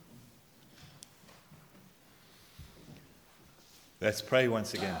Let's pray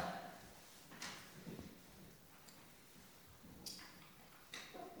once again.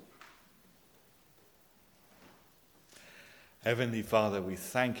 Heavenly Father, we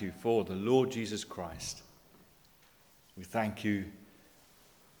thank you for the Lord Jesus Christ. We thank you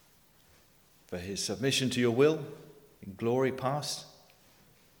for his submission to your will in glory past.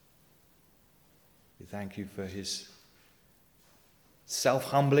 We thank you for his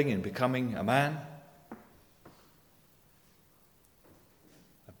self-humbling in becoming a man,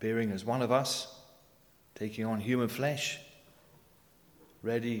 appearing as one of us, taking on human flesh,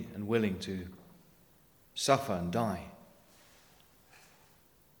 ready and willing to suffer and die.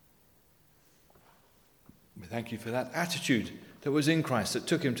 We thank you for that attitude that was in Christ that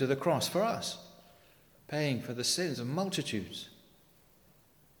took him to the cross for us, paying for the sins of multitudes.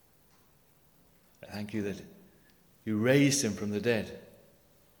 I thank you that you raised him from the dead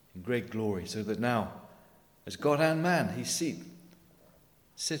in great glory, so that now, as God and man, he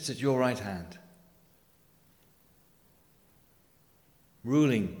sits at your right hand,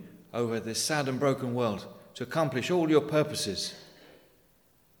 ruling over this sad and broken world to accomplish all your purposes,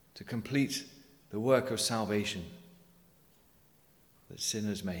 to complete the work of salvation, that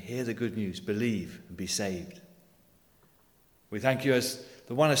sinners may hear the good news, believe, and be saved. We thank you as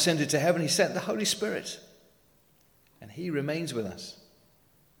the one ascended to heaven, he sent the Holy Spirit, and he remains with us.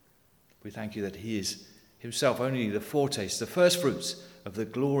 We thank you that he is himself only the foretaste, the first fruits of the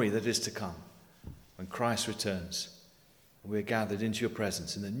glory that is to come when Christ returns. And we're gathered into your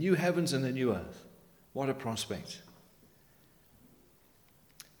presence in the new heavens and the new earth. What a prospect.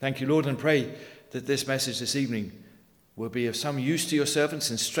 Thank you, Lord, and pray that this message this evening will be of some use to your servants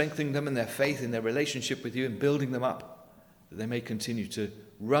in strengthening them in their faith, in their relationship with you, and building them up, that they may continue to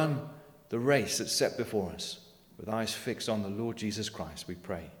run the race that's set before us with eyes fixed on the Lord Jesus Christ, we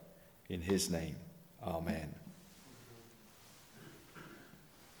pray. In his name, amen.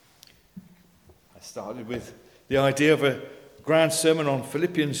 I started with the idea of a grand sermon on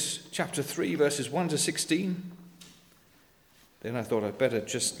Philippians chapter 3, verses 1 to 16. Then I thought I'd better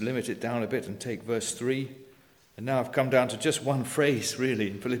just limit it down a bit and take verse 3. And now I've come down to just one phrase, really,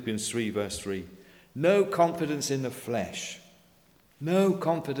 in Philippians 3, verse 3. No confidence in the flesh. No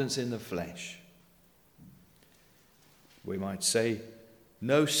confidence in the flesh. We might say,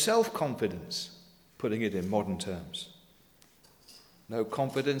 no self-confidence, putting it in modern terms. No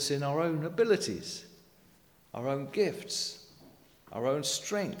confidence in our own abilities, our own gifts, our own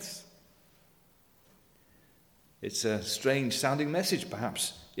strength. It's a strange sounding message,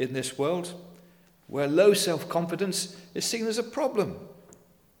 perhaps, in this world, where low self-confidence is seen as a problem.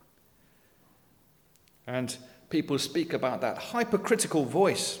 And people speak about that hypercritical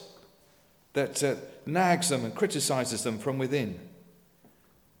voice that nags them and criticizes them from within.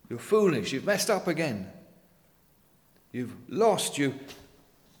 You're foolish, you've messed up again. You've lost, you're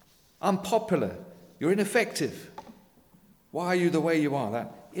unpopular, you're ineffective. Why are you the way you are?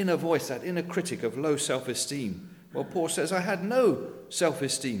 That inner voice, that inner critic of low self-esteem. Well, Paul says, I had no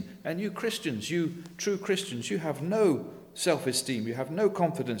self-esteem. And you Christians, you true Christians, you have no self-esteem. You have no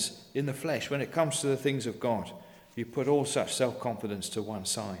confidence in the flesh when it comes to the things of God. You put all such self-confidence to one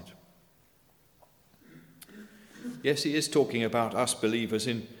side. Yes, he is talking about us believers.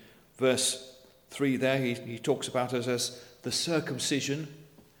 In verse 3 there, he talks about us as the circumcision.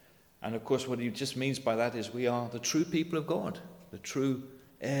 And of course, what he just means by that is we are the true people of God, the true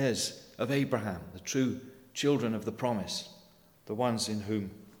heirs of Abraham, the true children of the promise, the ones in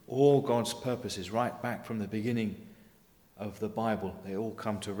whom all God's purposes, right back from the beginning of the Bible, they all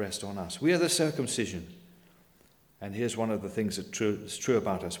come to rest on us. We are the circumcision. And here's one of the things that's true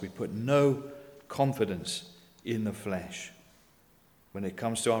about us. We put no confidence in the flesh. When it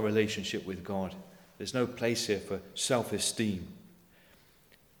comes to our relationship with God, there's no place here for self-esteem.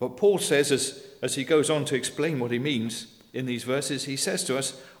 But Paul says, as he goes on to explain what he means in these verses, he says to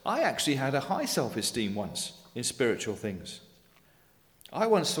us, I actually had a high self-esteem once in spiritual things. I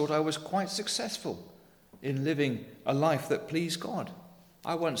once thought I was quite successful in living a life that pleased God.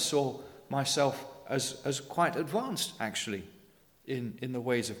 I once saw myself as quite advanced, actually, in the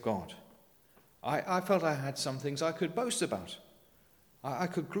ways of God. I felt I had some things I could boast about. I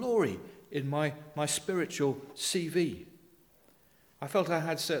could glory in my spiritual CV. I felt I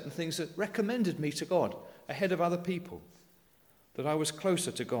had certain things that recommended me to God ahead of other people, that I was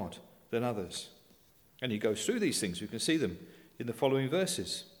closer to God than others. And he goes through these things. You can see them in the following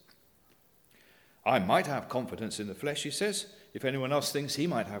verses. I might have confidence in the flesh, he says. If anyone else thinks he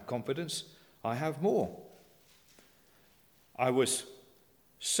might have confidence, I have more. I was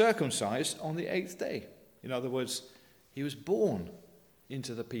circumcised on the 8th day. In other words, he was born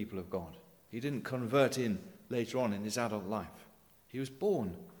into the people of God. He didn't convert in later on in his adult life. He was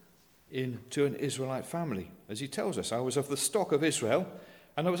born into an Israelite family. As he tells us, I was of the stock of Israel,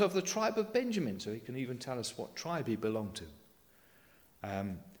 and I was of the tribe of Benjamin. So he can even tell us what tribe he belonged to.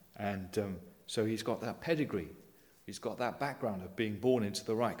 So he's got that pedigree. He's got that background of being born into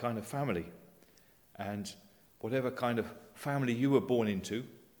the right kind of family. And whatever kind of family you were born into,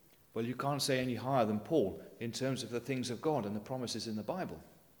 well, you can't say any higher than Paul in terms of the things of God and the promises in the Bible.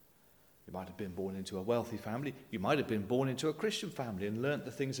 You might have been born into a wealthy family. You might have been born into a Christian family and learnt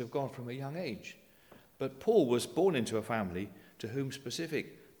the things of God from a young age. But Paul was born into a family to whom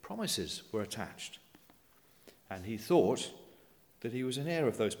specific promises were attached. And he thought that he was an heir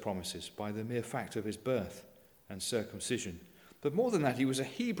of those promises by the mere fact of his birth and circumcision. But more than that, he was a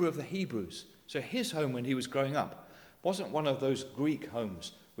Hebrew of the Hebrews. So his home when he was growing up wasn't one of those Greek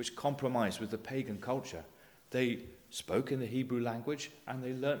homes which compromised with the pagan culture. They spoke in the Hebrew language and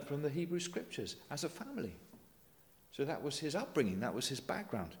they learnt from the Hebrew scriptures as a family. So that was his upbringing, that was his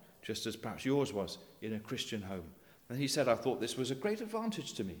background, just as perhaps yours was in a Christian home. And he said, I thought this was a great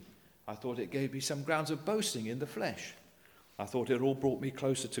advantage to me. I thought it gave me some grounds of boasting in the flesh. I thought it all brought me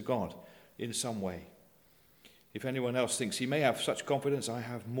closer to God in some way. If anyone else thinks he may have such confidence, I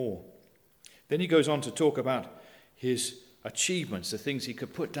have more. Then he goes on to talk about his achievements, the things he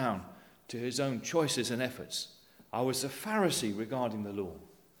could put down to his own choices and efforts. I was a Pharisee regarding the law.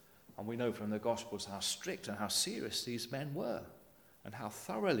 And we know from the Gospels how strict and how serious these men were and how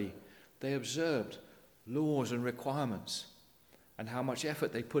thoroughly they observed laws and requirements and how much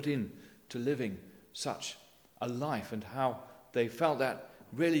effort they put in to living such a life and how they felt that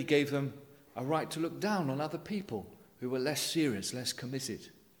really gave them a right to look down on other people who were less serious, less committed.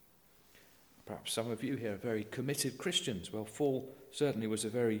 Perhaps some of you here are very committed Christians. Well, Paul certainly was a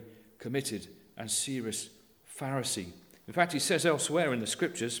very committed and serious Pharisee. In fact, he says elsewhere in the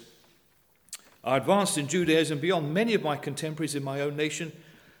scriptures, I advanced in Judaism beyond many of my contemporaries in my own nation,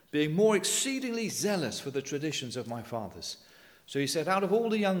 being more exceedingly zealous for the traditions of my fathers. So he said, out of all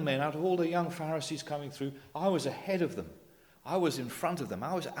the young men, out of all the young Pharisees coming through, I was ahead of them. I was in front of them.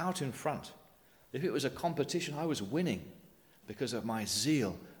 I was out in front. If it was a competition, I was winning because of my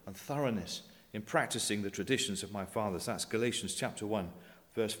zeal and thoroughness in practicing the traditions of my fathers. That's Galatians chapter 1,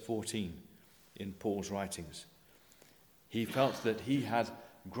 verse 14 in Paul's writings. He felt that he had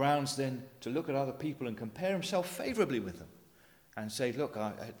grounds then to look at other people and compare himself favorably with them and say, look,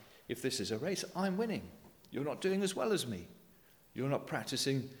 if this is a race, I'm winning. You're not doing as well as me. You're not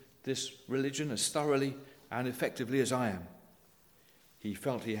practicing this religion as thoroughly and effectively as I am. He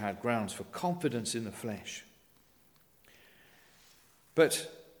felt he had grounds for confidence in the flesh. But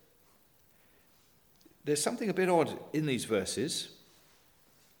there's something a bit odd in these verses.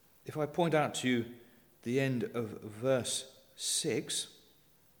 If I point out to you the end of verse 6,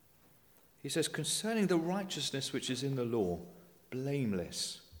 he says, concerning the righteousness which is in the law,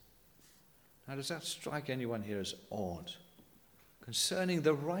 blameless. Now, does that strike anyone here as odd? Concerning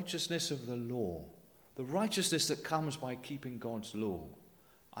the righteousness of the law, the righteousness that comes by keeping God's law,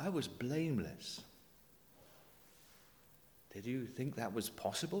 I was blameless. Did you think that was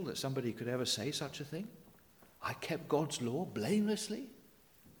possible, that somebody could ever say such a thing? I kept God's law blamelessly?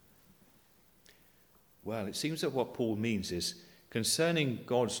 Well, it seems that what Paul means is concerning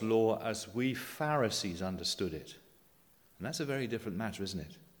God's law as we Pharisees understood it. And that's a very different matter, isn't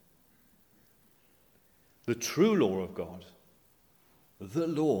it? The true law of God, the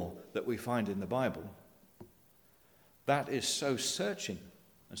law that we find in the Bible, that is so searching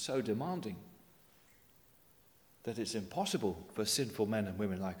and so demanding that it's impossible for sinful men and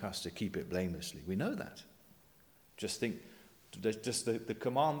women like us to keep it blamelessly. We know that. Just think, just the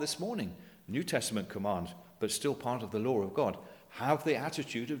command this morning, New Testament command, but still part of the law of God. Have the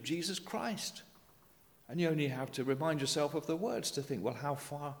attitude of Jesus Christ. And you only have to remind yourself of the words to think, well, how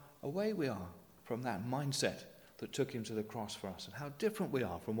far away we are from that mindset that took him to the cross for us and how different we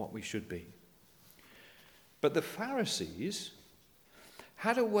are from what we should be. But the Pharisees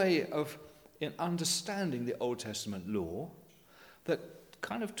had a way of in understanding the Old Testament law that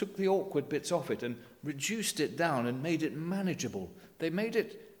kind of took the awkward bits off it and reduced it down and made it manageable. They made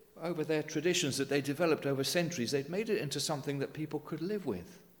it, over their traditions that they developed over centuries, they'd made it into something that people could live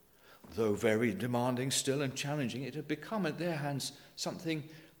with. Though very demanding still and challenging, it had become at their hands something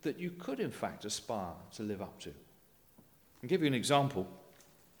that you could in fact aspire to live up to. I'll give you an example.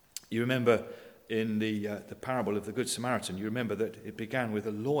 You remember in the parable of the Good Samaritan, you remember that it began with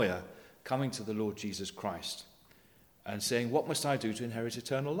a lawyer coming to the Lord Jesus Christ and saying, what must I do to inherit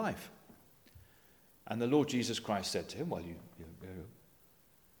eternal life? And the Lord Jesus Christ said to him, well,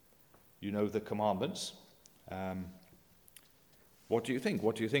 you know the commandments. What do you think?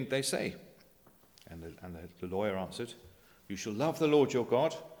 What do you think they say? And the lawyer answered, You shall love the Lord your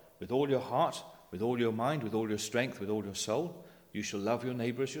God with all your heart, with all your mind, with all your strength, with all your soul. You shall love your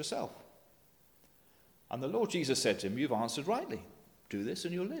neighbor as yourself. And the Lord Jesus said to him, you've answered rightly. Do this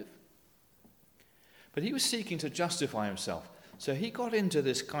and you'll live. But he was seeking to justify himself. So he got into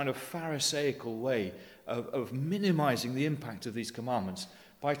this kind of Pharisaical way of minimizing the impact of these commandments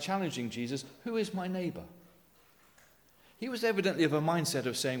by challenging Jesus, who is my neighbor? He was evidently of a mindset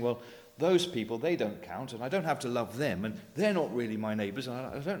of saying, well, those people, they don't count, and I don't have to love them, and they're not really my neighbors.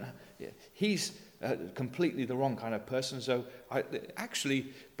 And he's completely the wrong kind of person. So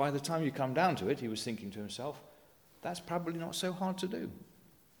actually, by the time you come down to it, he was thinking to himself, that's probably not so hard to do.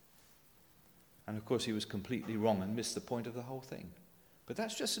 And of course, he was completely wrong and missed the point of the whole thing. But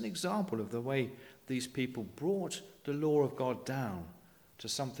that's just an example of the way these people brought the law of God down to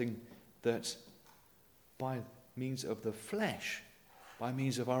something that by means of the flesh, by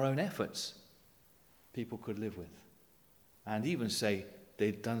means of our own efforts, people could live with. And even say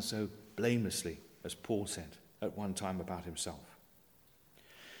they'd done so blamelessly, as Paul said at one time about himself.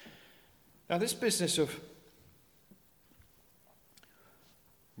 Now, this business of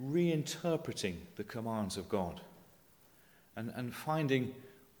reinterpreting the commands of God and finding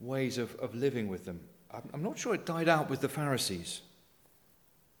ways of living with them, I'm not sure it died out with the Pharisees.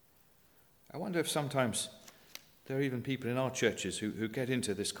 I wonder if sometimes there are even people in our churches who get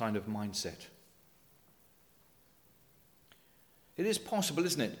into this kind of mindset. It is possible,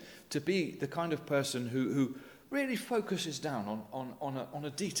 isn't it, to be the kind of person who really focuses down on a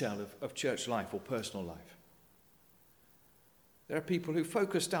detail of church life or personal life. There are people who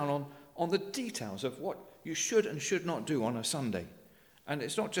focus down on the details of what you should and should not do on a Sunday. And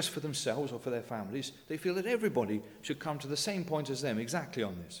it's not just for themselves or for their families. They feel that everybody should come to the same point as them exactly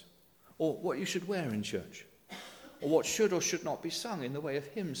on this. Or what you should wear in church. Or what should or should not be sung in the way of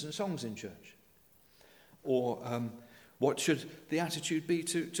hymns and songs in church. Or what should the attitude be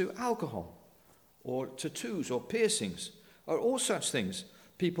to alcohol, or tattoos, or piercings, or all such things.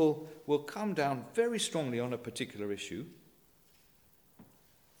 People will come down very strongly on a particular issue,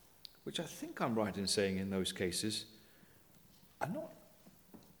 which I think I'm right in saying in those cases are not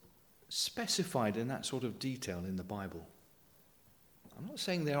specified in that sort of detail in the Bible. I'm not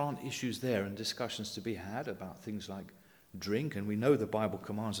saying there aren't issues there and discussions to be had about things like drink, and we know the Bible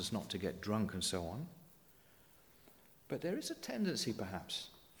commands us not to get drunk and so on. But there is a tendency perhaps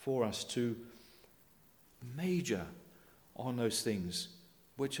for us to major on those things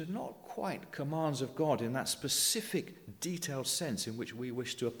which are not quite commands of God in that specific detailed sense in which we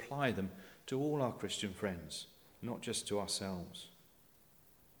wish to apply them to all our Christian friends, not just to ourselves.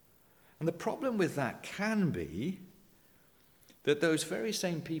 And the problem with that can be that those very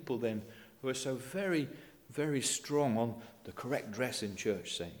same people then who are so very, very strong on the correct dress in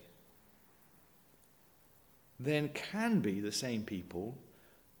church, say, then can be the same people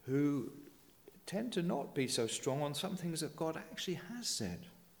who tend to not be so strong on some things that God actually has said.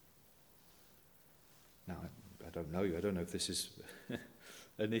 Now, I don't know you. I don't know if this is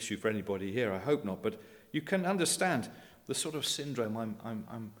an issue for anybody here. I hope not. But you can understand the sort of syndrome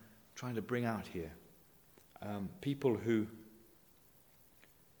I'm trying to bring out here. People who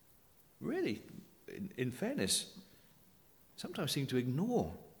really, in fairness, sometimes seem to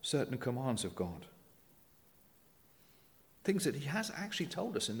ignore certain commands of God. Things that he has actually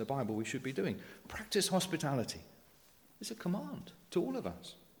told us in the Bible we should be doing. Practice hospitality. It's a command to all of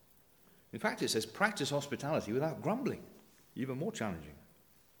us. In fact, it says practice hospitality without grumbling. Even more challenging.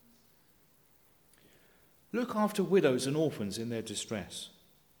 Look after widows and orphans in their distress.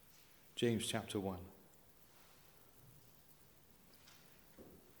 James chapter 1.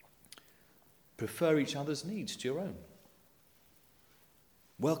 Prefer each other's needs to your own.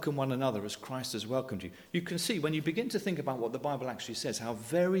 Welcome one another as Christ has welcomed you. You can see when you begin to think about what the Bible actually says, how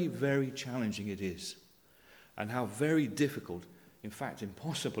very, very challenging it is. And how very difficult, in fact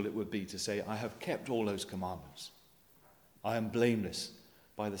impossible it would be to say, I have kept all those commandments. I am blameless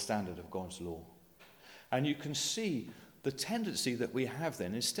by the standard of God's law. And you can see the tendency that we have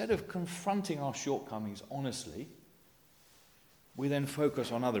then, instead of confronting our shortcomings honestly, we then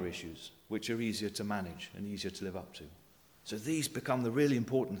focus on other issues which are easier to manage and easier to live up to. So these become the really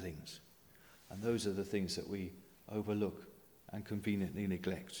important things. And those are the things that we overlook and conveniently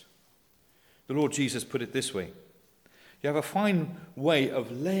neglect. The Lord Jesus put it this way. You have a fine way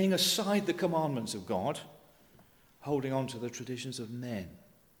of laying aside the commandments of God, holding on to the traditions of men.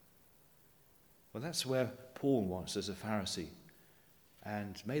 Well, that's where Paul was as a Pharisee.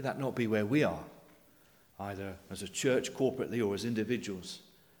 And may that not be where we are, either as a church corporately or as individuals.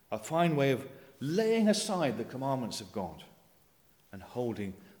 A fine way of laying aside the commandments of God and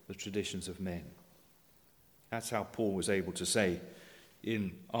holding the traditions of men. That's how Paul was able to say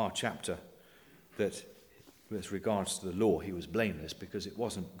in our chapter that with regards to the law, he was blameless because it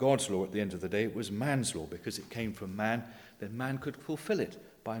wasn't God's law at the end of the day, it was man's law. Because it came from man, then man could fulfill it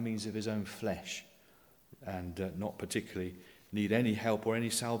by means of his own flesh and not particularly need any help or any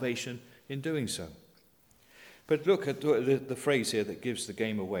salvation in doing so. But look at the phrase here that gives the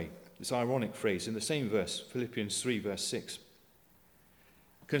game away. This ironic phrase in the same verse, Philippians 3 verse 6.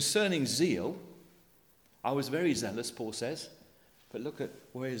 Concerning zeal, I was very zealous, Paul says, but look at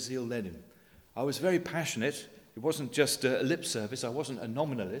where his zeal led him. I was very passionate. It wasn't just a lip service. I wasn't a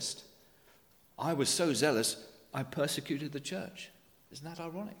nominalist. I was so zealous, I persecuted the church. Isn't that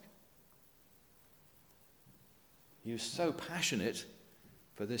ironic? He was so passionate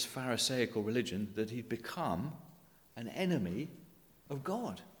for this Pharisaical religion that he'd become an enemy of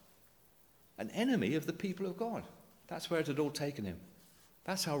God. An enemy of the people of God. That's where it had all taken him.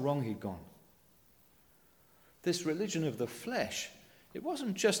 That's how wrong he'd gone. This religion of the flesh, it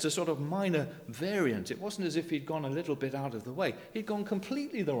wasn't just a sort of minor variant. It wasn't as if he'd gone a little bit out of the way. He'd gone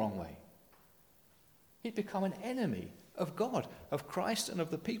completely the wrong way. He'd become an enemy of God, of Christ and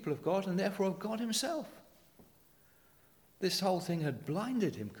of the people of God, and therefore of God himself. This whole thing had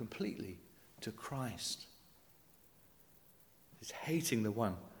blinded him completely to Christ. He's hating the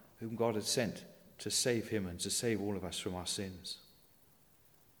one whom God had sent to save him and to save all of us from our sins.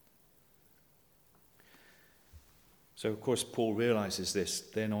 So, of course, Paul realizes this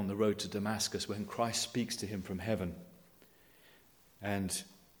then on the road to Damascus when Christ speaks to him from heaven. And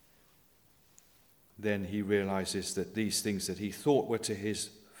then he realizes that these things that he thought were to his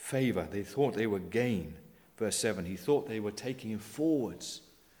favor, they thought they were gain. Verse 7, he thought they were taking him forwards.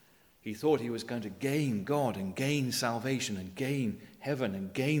 He thought he was going to gain God and gain salvation and gain heaven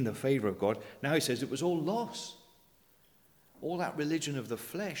and gain the favor of God. Now he says it was all loss. All that religion of the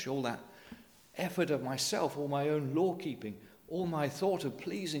flesh, all that effort of myself, all my own law-keeping, all my thought of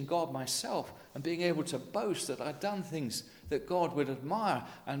pleasing God myself and being able to boast that I'd done things that God would admire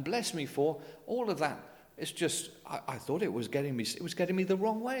and bless me for, all of that, it's just, I thought it was getting me the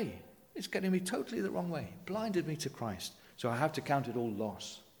wrong way. It's getting me totally the wrong way. It blinded me to Christ. So I have to count it all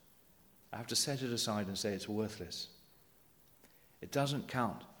loss. I have to set it aside and say it's worthless. It doesn't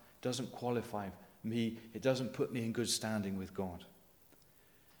count. It doesn't qualify me. It doesn't put me in good standing with God.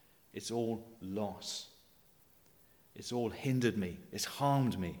 It's all loss. It's all hindered me. It's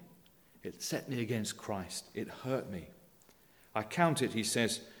harmed me. It set me against Christ. It hurt me. I count it, he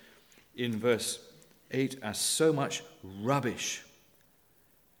says in verse 8, as so much rubbish.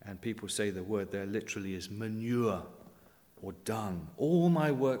 And people say the word there literally is manure or dung. All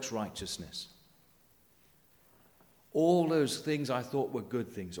my works righteousness. All those things I thought were good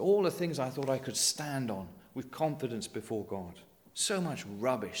things. All the things I thought I could stand on with confidence before God. So much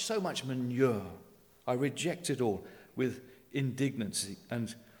rubbish, so much manure. I reject it all with indignancy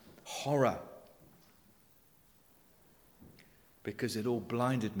and horror. Because it all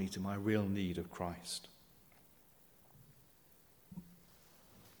blinded me to my real need of Christ.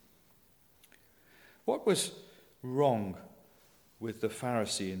 What was wrong with the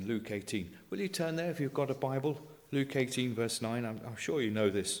Pharisee in Luke 18? Will you turn there if you've got a Bible? Luke 18 verse 9. I'm sure you know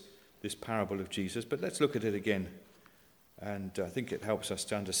this parable of Jesus, but let's look at it again. And I think it helps us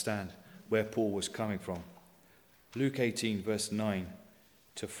to understand where Paul was coming from. Luke 18 verse 9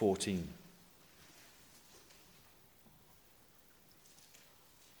 to 14.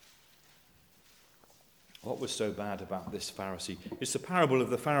 What was so bad about this Pharisee? It's the parable of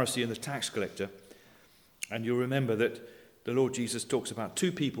the Pharisee and the tax collector. And you'll remember that the Lord Jesus talks about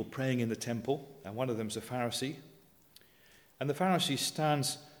two people praying in the temple, and one of them's a Pharisee. And the Pharisee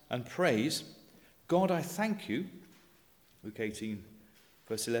stands and prays, God, I thank you, Luke 18,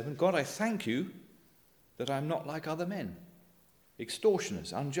 verse 11, God, I thank you that I'm not like other men,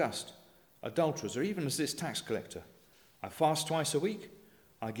 extortioners, unjust, adulterers, or even as this tax collector. I fast twice a week,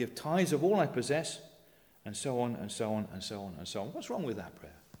 I give tithes of all I possess, and so on, and so on, and so on, and so on. What's wrong with that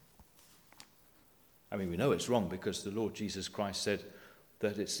prayer? I mean, we know it's wrong because the Lord Jesus Christ said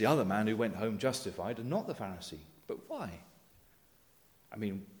that it's the other man who went home justified and not the Pharisee. But why? I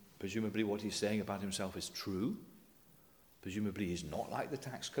mean, presumably what he's saying about himself is true. Presumably he's not like the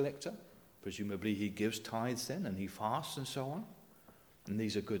tax collector. Presumably he gives tithes then and he fasts and so on. And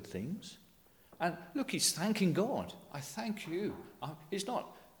these are good things. And look, he's thanking God. I thank you. He's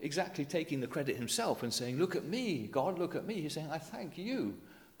not exactly taking the credit himself and saying, look at me, God, look at me. He's saying, I thank you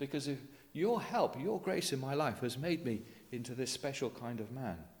because of your help, your grace in my life has made me into this special kind of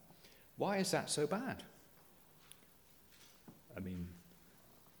man. Why is that so bad? I mean,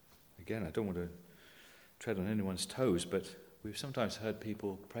 again, I don't want to tread on anyone's toes, but we've sometimes heard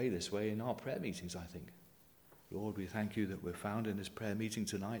people pray this way in our prayer meetings, I think. Lord, we thank you that we're found in this prayer meeting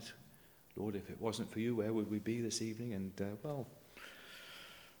tonight. Lord, if it wasn't for you, where would we be this evening? And,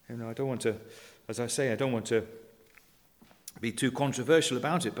 I don't want to, as I say, I don't want to be too controversial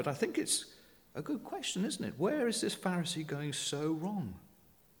about it, but I think it's a good question, isn't it? Where is this Pharisee going so wrong?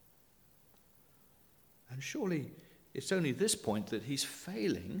 And surely it's only this point that he's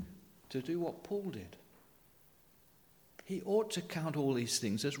failing to do what Paul did. He ought to count all these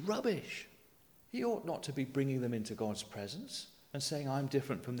things as rubbish. He ought not to be bringing them into God's presence and saying, I'm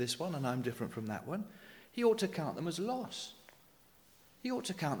different from this one and I'm different from that one. He ought to count them as loss. He ought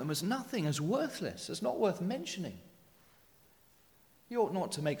to count them as nothing, as worthless, as not worth mentioning. He ought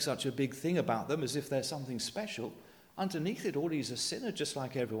not to make such a big thing about them as if they're something special. Underneath it all, he's a sinner just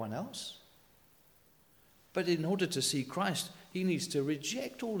like everyone else. But in order to see Christ, he needs to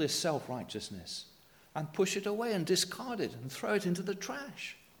reject all this self-righteousness and push it away and discard it and throw it into the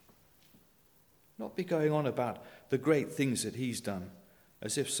trash. Not be going on about the great things that he's done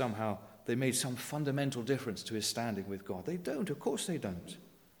as if somehow they made some fundamental difference to his standing with God. They don't, of course they don't.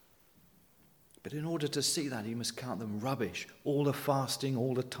 But in order to see that, he must count them rubbish. All the fasting,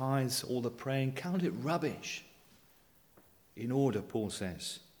 all the tithes, all the praying, count it rubbish. In order, Paul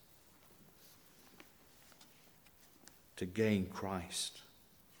says, to gain Christ.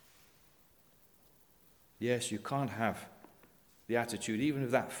 Yes, you can't have the attitude, even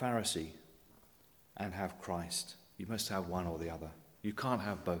of that Pharisee, and have Christ. You must have one or the other. You can't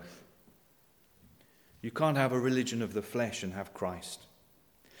have both. You can't have a religion of the flesh and have Christ.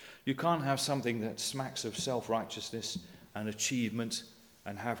 You can't have something that smacks of self-righteousness and achievement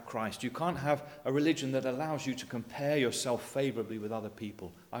and have Christ. You can't have a religion that allows you to compare yourself favorably with other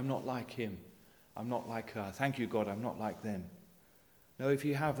people. I'm not like him. I'm not like her. Thank you, God, I'm not like them. No, if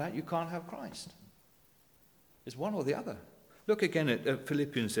you have that, you can't have Christ. It's one or the other. Look again at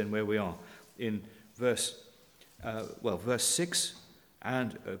Philippians then, where we are, in verse 6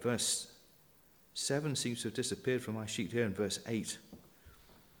 and verse 7 seems to have disappeared from my sheet here, in verse 8.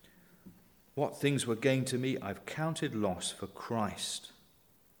 What things were gained to me, I've counted loss for Christ.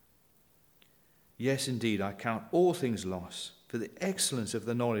 Yes, indeed, I count all things loss for the excellence of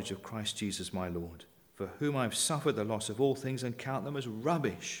the knowledge of Christ Jesus my Lord, for whom I've suffered the loss of all things and count them as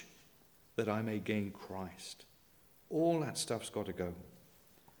rubbish, that I may gain Christ. All that stuff's got to go.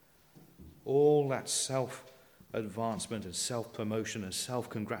 All that self-advancement and self-promotion and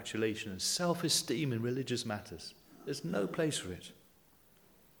self-congratulation and self-esteem in religious matters. There's no place for it.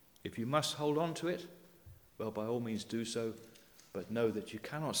 If you must hold on to it, well, by all means do so, but know that you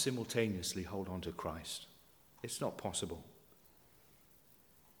cannot simultaneously hold on to Christ. It's not possible.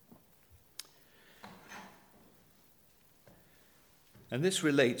 And this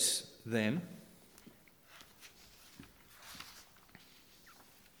relates then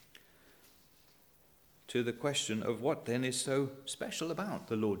to the question of what then is so special about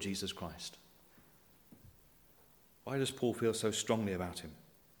the Lord Jesus Christ. Why does Paul feel so strongly about him?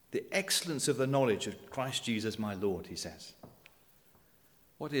 The excellence of the knowledge of Christ Jesus my Lord, he says.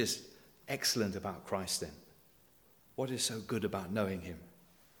 What is excellent about Christ then? What is so good about knowing him?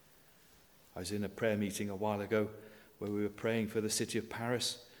 I was in a prayer meeting a while ago where we were praying for the city of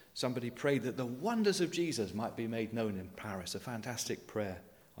Paris. Somebody prayed that the wonders of Jesus might be made known in Paris. A fantastic prayer.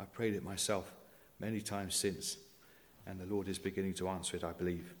 I prayed it myself many times since, and the Lord is beginning to answer it, I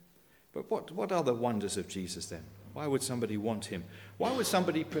believe. But what are the wonders of Jesus then? Why would somebody want him? Why would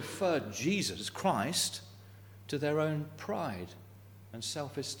somebody prefer Jesus Christ to their own pride and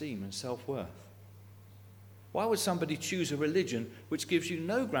self-esteem and self-worth? Why would somebody choose a religion which gives you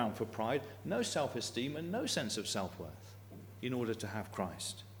no ground for pride, no self-esteem, and no sense of self-worth in order to have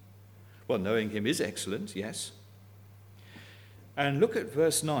Christ? Well, knowing him is excellent, yes. And look at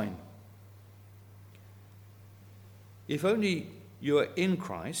verse 9. If only you are in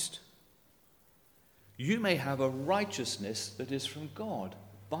Christ, you may have a righteousness that is from God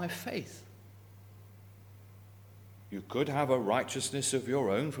by faith. You could have a righteousness of your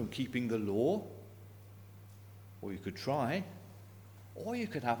own from keeping the law, or you could try, or you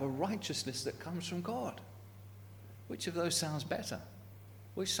could have a righteousness that comes from God. Which of those sounds better?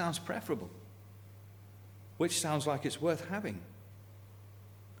 Which sounds preferable? Which sounds like it's worth having?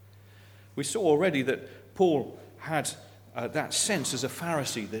 We saw already that Paul had that sense as a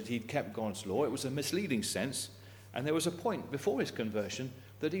Pharisee that he'd kept God's law. It was a misleading sense, and there was a point before his conversion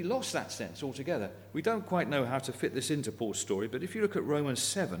that he lost that sense altogether. We don't quite know how to fit this into Paul's story, but if you look at Romans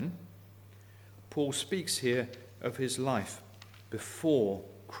 7, Paul speaks here of his life before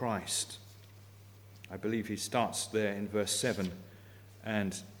Christ. I believe he starts there in verse 7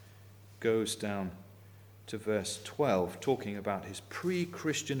 and goes down to verse 12, talking about his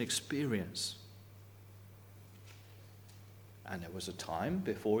pre-Christian experience. And there was a time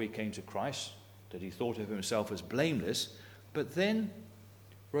before he came to Christ that he thought of himself as blameless. But then,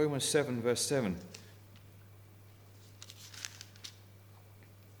 Romans 7 verse 7,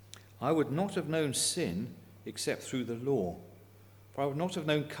 I would not have known sin except through the law. For I would not have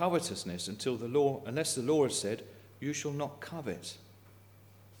known covetousness unless the law had said, you shall not covet.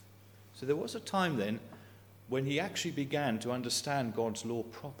 So there was a time then when he actually began to understand God's law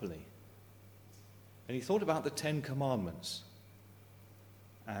properly. And he thought about the 10 Commandments.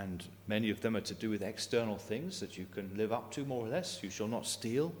 And many of them are to do with external things that you can live up to more or less. You shall not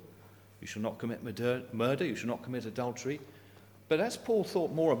steal. You shall not commit murder. You shall not commit adultery. But as Paul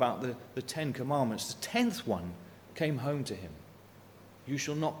thought more about the 10 Commandments, the 10th one came home to him. You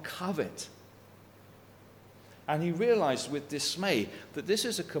shall not covet. And he realized with dismay that this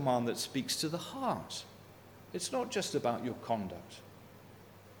is a command that speaks to the heart. It's not just about your conduct.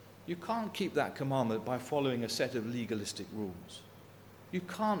 You can't keep that commandment by following a set of legalistic rules. You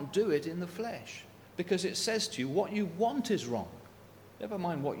can't do it in the flesh because it says to you what you want is wrong. Never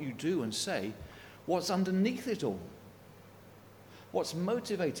mind what you do and say, what's underneath it all. What's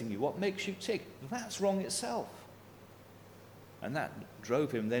motivating you, what makes you tick, that's wrong itself. And that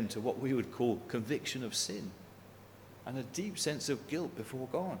drove him then to what we would call conviction of sin and a deep sense of guilt before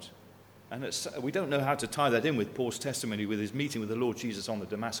God. And we don't know how to tie that in with Paul's testimony with his meeting with the Lord Jesus on the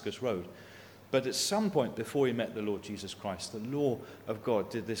Damascus Road. But at some point before he met the Lord Jesus Christ, the law of God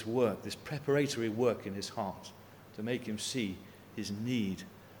did this work, this preparatory work in his heart to make him see his need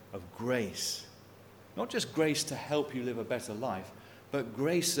of grace. Not just grace to help you live a better life, but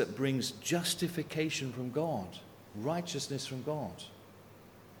grace that brings justification from God, righteousness from God.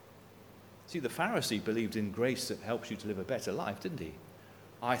 See, the Pharisee believed in grace that helps you to live a better life, didn't he?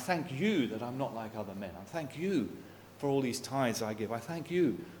 I thank you that I'm not like other men. I thank you for all these tithes I give. I thank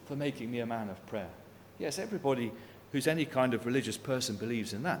you for making me a man of prayer. Yes, everybody who's any kind of religious person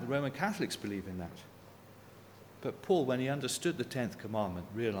believes in that. The Roman Catholics believe in that. But Paul, when he understood the 10th commandment,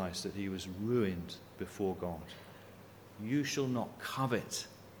 realized that he was ruined before God. You shall not covet.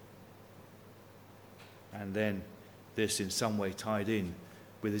 And then this in some way tied in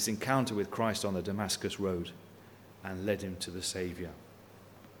with his encounter with Christ on the Damascus Road and led him to the Savior.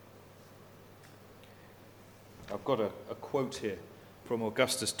 I've got a quote here from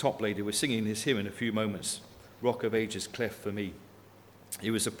Augustus Toplady. We're singing this hymn in a few moments, Rock of Ages Cleft for Me.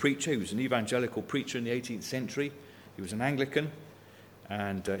 He was a preacher. He was an evangelical preacher in the 18th century. He was an Anglican,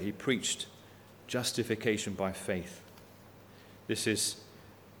 and he preached justification by faith. This is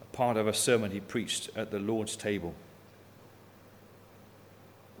a part of a sermon he preached at the Lord's table.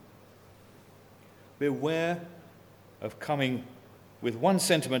 Beware of coming with one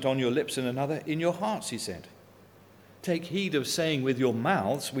sentiment on your lips and another in your hearts, he said. Take heed of saying with your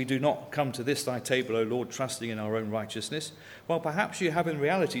mouths, we do not come to this thy table, O Lord, trusting in our own righteousness, while perhaps you have in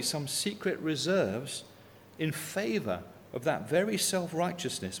reality some secret reserves in favour of that very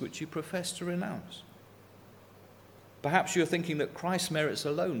self-righteousness which you profess to renounce. Perhaps you're thinking that Christ's merits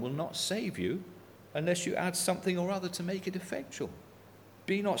alone will not save you unless you add something or other to make it effectual.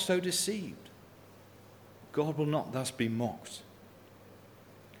 Be not so deceived. God will not thus be mocked.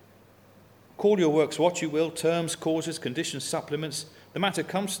 Call your works what you will, terms, causes, conditions, supplements. The matter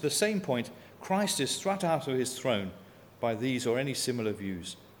comes to the same point. Christ is struck out of his throne by these or any similar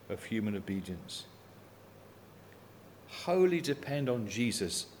views of human obedience. Wholly depend on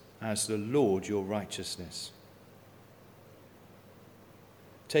Jesus as the Lord your righteousness.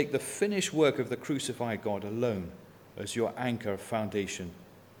 Take the finished work of the crucified God alone as your anchor of foundation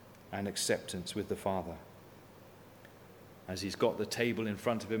and acceptance with the Father. As he's got the table in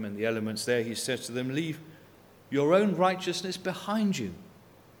front of him and the elements there, he says to them, leave your own righteousness behind you,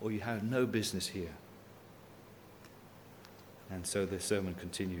 or you have no business here. And so the sermon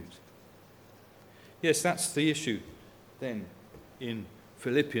continued. Yes, that's the issue then in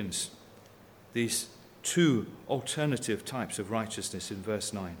Philippians, these two alternative types of righteousness in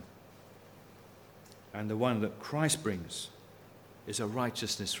verse 9. And the one that Christ brings is a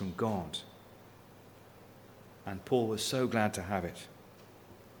righteousness from God. And Paul was so glad to have it.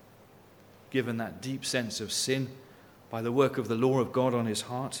 Given that deep sense of sin by the work of the law of God on his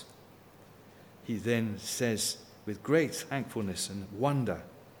heart, he then says with great thankfulness and wonder,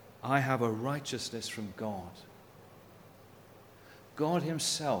 I have a righteousness from God. God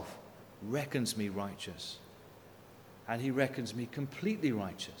himself reckons me righteous, and he reckons me completely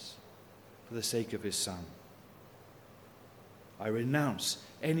righteous for the sake of his Son. I renounce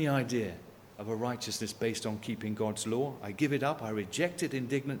any idea of a righteousness based on keeping God's law. I give it up. I reject it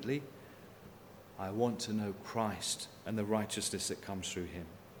indignantly. I want to know Christ and the righteousness that comes through him.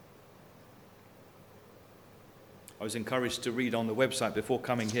 I was encouraged to read on the website before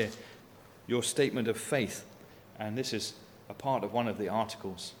coming here your statement of faith, and this is a part of one of the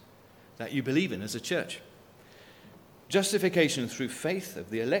articles that you believe in as a church. Justification through faith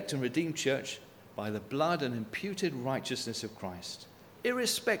of the elect and redeemed church by the blood and imputed righteousness of Christ,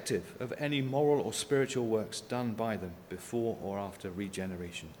 irrespective of any moral or spiritual works done by them before or after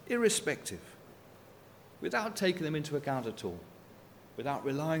regeneration. Irrespective. Without taking them into account at all. Without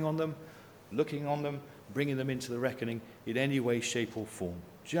relying on them, looking on them, bringing them into the reckoning in any way, shape or form.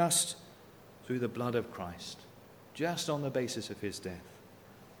 Just through the blood of Christ. Just on the basis of his death.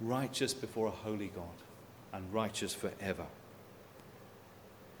 Righteous before a holy God. And righteous forever.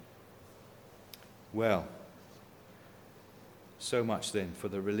 Well, so much then for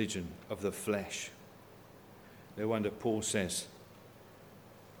the religion of the flesh. No wonder Paul says,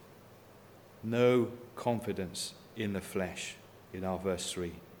 no confidence in the flesh, in our verse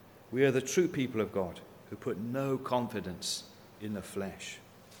 3. We are the true people of God who put no confidence in the flesh.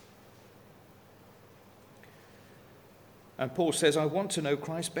 And Paul says, I want to know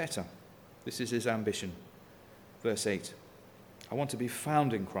Christ better. This is his ambition. Verse 8, I want to be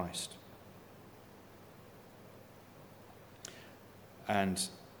found in Christ. And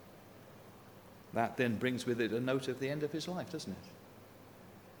that then brings with it a note of the end of his life, doesn't it?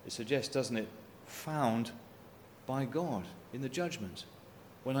 It suggests, doesn't it, found by God in the judgment.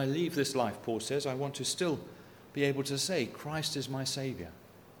 When I leave this life, Paul says, I want to still be able to say, Christ is my Saviour.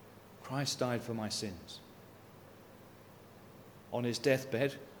 Christ died for my sins. On his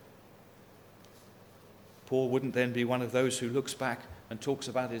deathbed, Paul wouldn't then be one of those who looks back and talks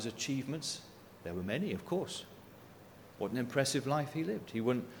about his achievements. There were many, of course. What an impressive life he lived. He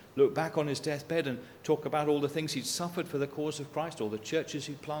wouldn't look back on his deathbed and talk about all the things he'd suffered for the cause of Christ, or the churches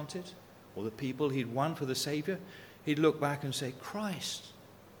he'd planted, or the people he'd won for the Saviour. He'd look back and say, Christ,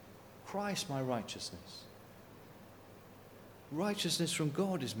 my righteousness. Righteousness from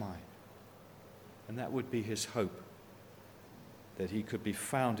God is mine. And that would be his hope, that he could be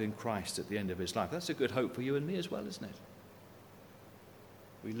found in Christ at the end of his life. That's a good hope for you and me as well, isn't it?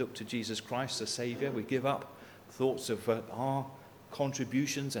 We look to Jesus Christ, the Saviour. We give up thoughts of our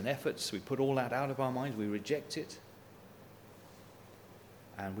contributions and efforts. We put all that out of our minds. We reject it.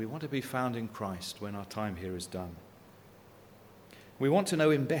 And we want to be found in Christ when our time here is done. We want to know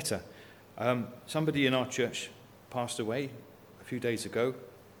him better. Somebody in our church passed away a few days ago,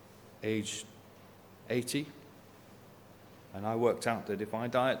 aged 80. And I worked out that if I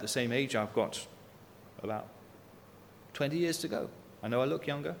die at the same age, I've got about 20 years to go. I know I look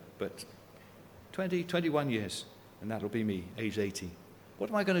younger, but 20, 21 years, and that'll be me, age 80. What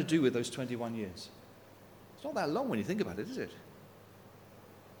am I going to do with those 21 years? It's not that long when you think about it, is it?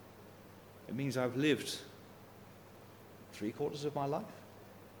 It means I've lived 3/4 of my life.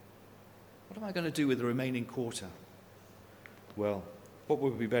 What am I going to do with the remaining quarter? Well, what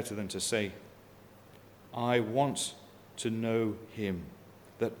would be better than to say, I want to know him,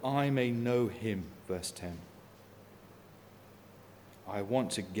 that I may know him, verse 10. I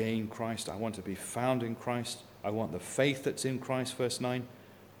want to gain Christ. I want to be found in Christ. I want the faith that's in Christ, verse 9.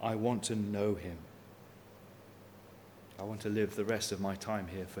 I want to know him. I want to live the rest of my time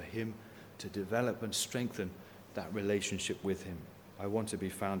here for him, to develop and strengthen that relationship with him. I want to be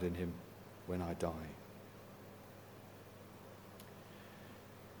found in him when I die.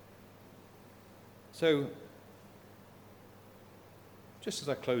 So, just as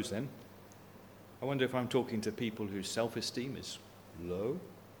I close then, I wonder if I'm talking to people whose self-esteem is low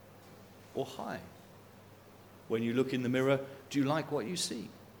or high. When you look in the mirror, do you like what you see?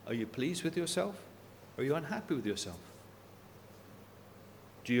 Are you pleased with yourself? Or are you unhappy with yourself?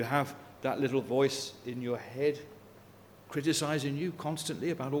 Do you have that little voice in your head criticizing you constantly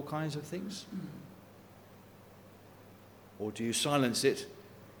about all kinds of things? Or do you silence it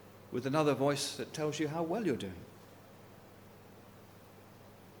with another voice that tells you how well you're doing?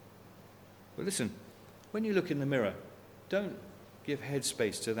 Well, listen, when you look in the mirror, don't give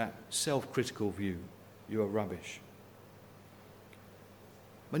headspace to that self-critical view. You are rubbish.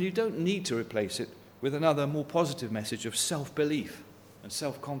 When you don't need to replace it with another more positive message of self-belief and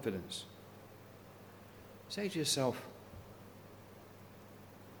self-confidence. Say to yourself,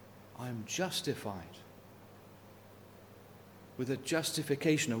 I am justified with a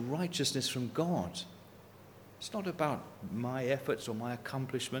justification, a righteousness from God. It's not about my efforts or my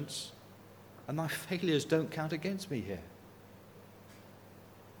accomplishments, and my failures don't count against me here.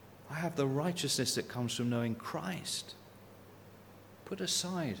 I have the righteousness that comes from knowing Christ. Put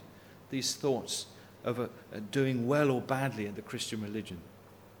aside these thoughts of doing well or badly in the Christian religion.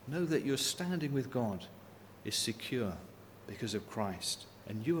 Know that your standing with God is secure because of Christ,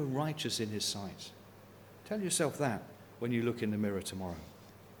 and you are righteous in his sight. Tell yourself that when you look in the mirror tomorrow.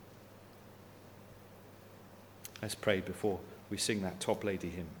 Let's pray before we sing that Top Lady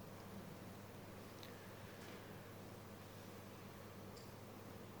hymn.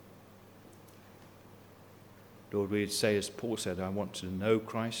 Lord, we'd say, as Paul said, I want to know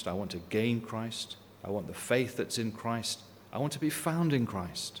Christ, I want to gain Christ, I want the faith that's in Christ, I want to be found in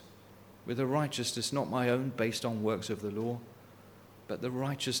Christ, with a righteousness not my own, based on works of the law, but the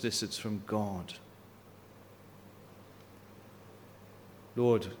righteousness that's from God.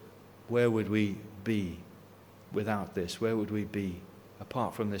 Lord, where would we be without this? Where would we be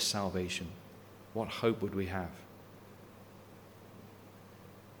apart from this salvation? What hope would we have?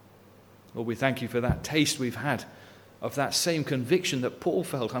 Lord, we thank you for that taste we've had of that same conviction that Paul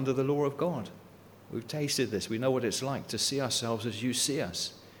felt under the law of God. We've tasted this. We know what it's like to see ourselves as you see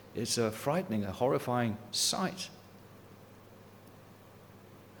us. It's a frightening, a horrifying sight.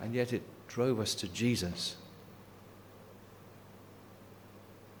 And yet it drove us to Jesus.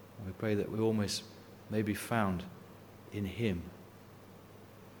 And we pray that we almost may be found in him.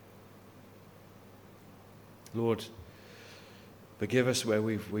 Lord, forgive us where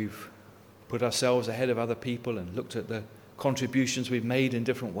we've put ourselves ahead of other people and looked at the contributions we've made in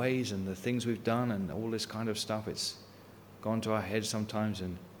different ways and the things we've done and all this kind of stuff. It's gone to our heads sometimes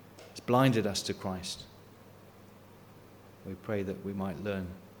and it's blinded us to Christ. We pray that we might learn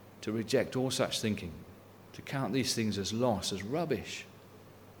to reject all such thinking, to count these things as loss, as rubbish,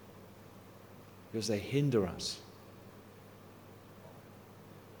 because they hinder us.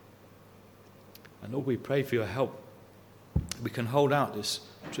 And Lord, we pray for your help. We can hold out this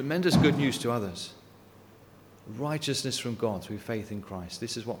tremendous good news to others. Righteousness from God through faith in Christ.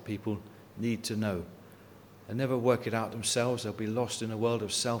 This is what people need to know. They'll never work it out themselves. They'll be lost in a world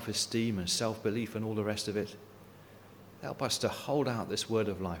of self-esteem and self-belief and all the rest of it. Help us to hold out this word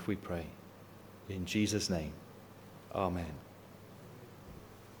of life, we pray. In Jesus' name, amen.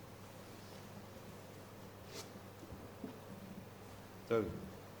 So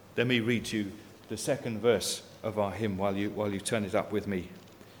let me read to you the second verse of our hymn while you turn it up with me.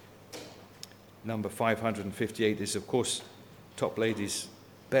 Number 558 is, of course, Top Lady's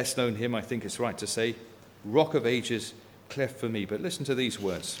best known hymn, I think it's right to say, Rock of Ages, cleft for me. But listen to these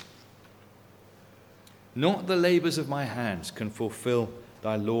words. Not the labours of my hands can fulfil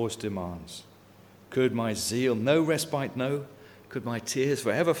thy law's demands. Could my zeal no respite know? Could my tears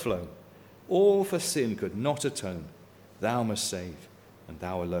forever flow? All for sin could not atone. Thou must save, and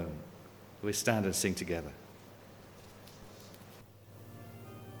thou alone. We stand and sing together.